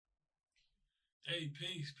Hey,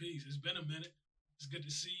 peace, peace. It's been a minute. It's good to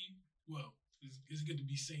see you. Well, it's good to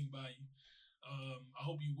be seen by you. I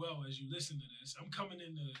hope you well as you listen to this. I'm coming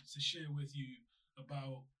in to share with you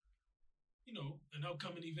about, an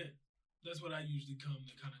upcoming event. That's what I usually come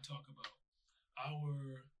to kind of talk about.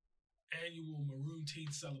 Our annual Maroon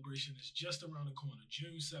celebration is just around the corner,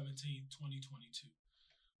 June 17th, 2022.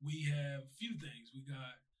 We have a few things. We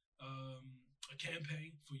got a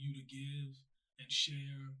campaign for you to give and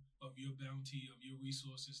share of your bounty, of your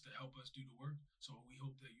resources to help us do the work. So we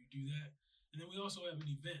hope that you do that. And then we also have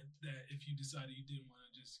an event that if you decided you didn't want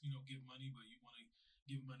to just, give money, but you want to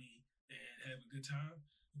give money and have a good time,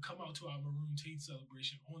 come out to our Maroon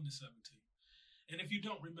celebration on the 17th. And if you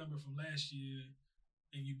don't remember from last year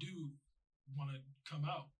and you do want to come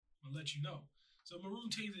out, I'll let you know. So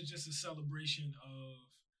Maroon is just a celebration of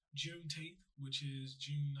Juneteenth, which is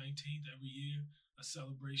June 19th every year, a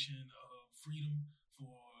celebration of freedom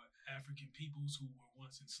for African peoples who were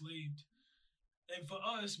once enslaved. And for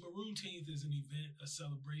us, Marooneteenth is an event, a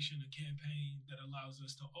celebration, a campaign that allows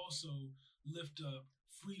us to also lift up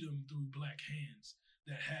freedom through black hands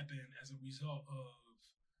that happen as a result of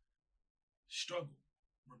struggle,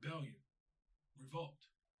 rebellion, revolt.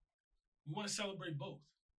 We want to celebrate both.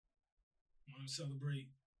 We want to celebrate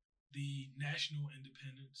the national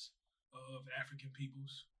independence of African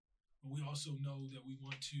peoples, but we also know that we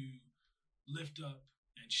want to lift up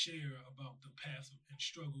and share about the path and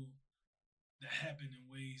struggle that happen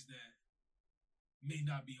in ways that may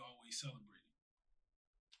not be always celebrated.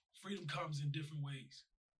 Freedom comes in different ways,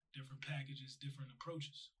 different packages, different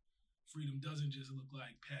approaches. Freedom doesn't just look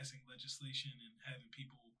like passing legislation and having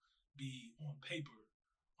people be on paper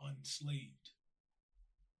enslaved.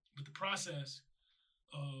 But the process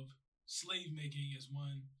of slave making is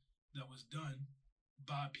one that was done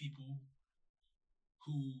by people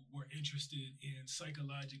who were interested in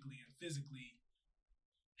psychologically and physically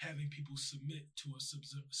having people submit to a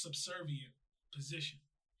subservient position.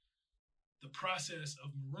 The process of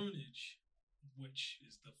maroonage, which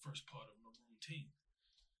is the first part of Marooneteenth,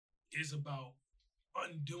 is about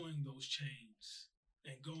undoing those chains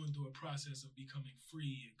and going through a process of becoming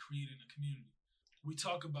free and creating a community. We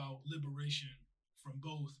talk about liberation from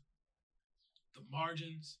both the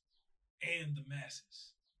margins and the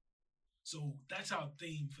masses. So that's our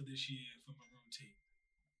theme for this year for Marooneteenth.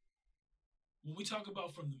 When we talk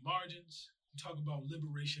about from the margins, we talk about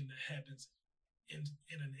liberation that happens in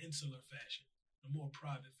an insular fashion, a more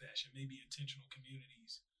private fashion, maybe intentional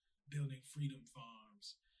communities, building freedom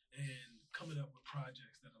farms, and coming up with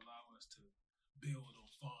projects that allow us to build on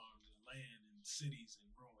farms and land in cities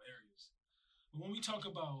and rural areas. But when we talk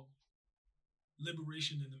about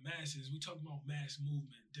liberation in the masses, we talk about mass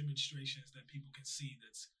movement, demonstrations that people can see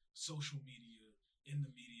that's social media, in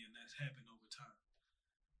the media, and that's happened over time.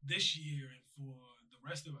 This year and for the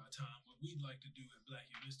rest of our time, what we'd like to do at Black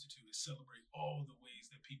Youth Institute is celebrate all the ways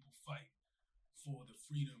that people fight for the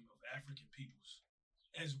freedom of African peoples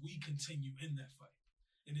as we continue in that fight.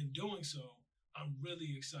 And in doing so, I'm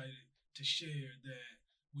really excited to share that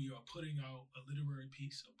we are putting out a literary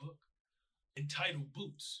piece, a book, entitled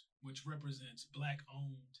Boots, which represents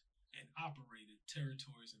Black-owned and operated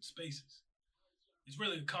territories and spaces. It's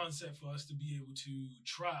really a concept for us to be able to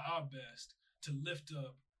try our best to lift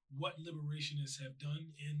up what liberationists have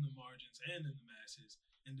done in the margins and in the masses,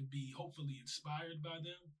 and to be hopefully inspired by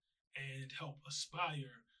them and help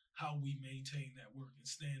aspire how we maintain that work and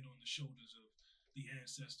stand on the shoulders of the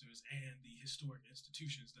ancestors and the historic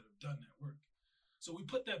institutions that have done that work. So we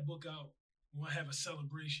put that book out. We want to have a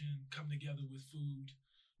celebration, come together with food,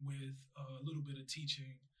 with a little bit of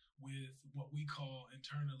teaching, with what we call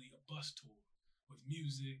internally a bus tour, with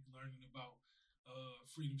music, learning about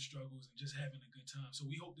freedom struggles, and just having a good time. So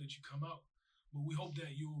we hope that you come out, but we hope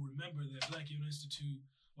that you'll remember that Black Youth Institute,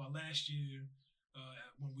 while last year,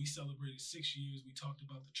 when we celebrated 6 years, we talked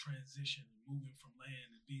about the transition and moving from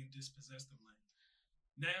land and being dispossessed of land.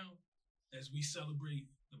 Now, as we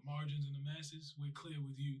celebrate the margins and the masses, we're clear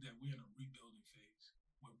with you that we're in a rebuilding phase.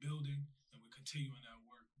 We're building and we're continuing our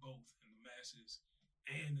work both in the masses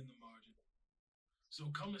and in the margin.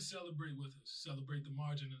 So come and celebrate with us. Celebrate the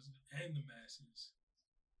margins and the masses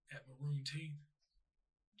at Marooneteenth,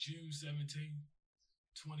 June 17th,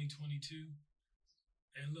 2022.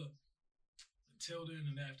 And look, until then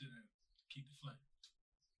and after then, keep the flame.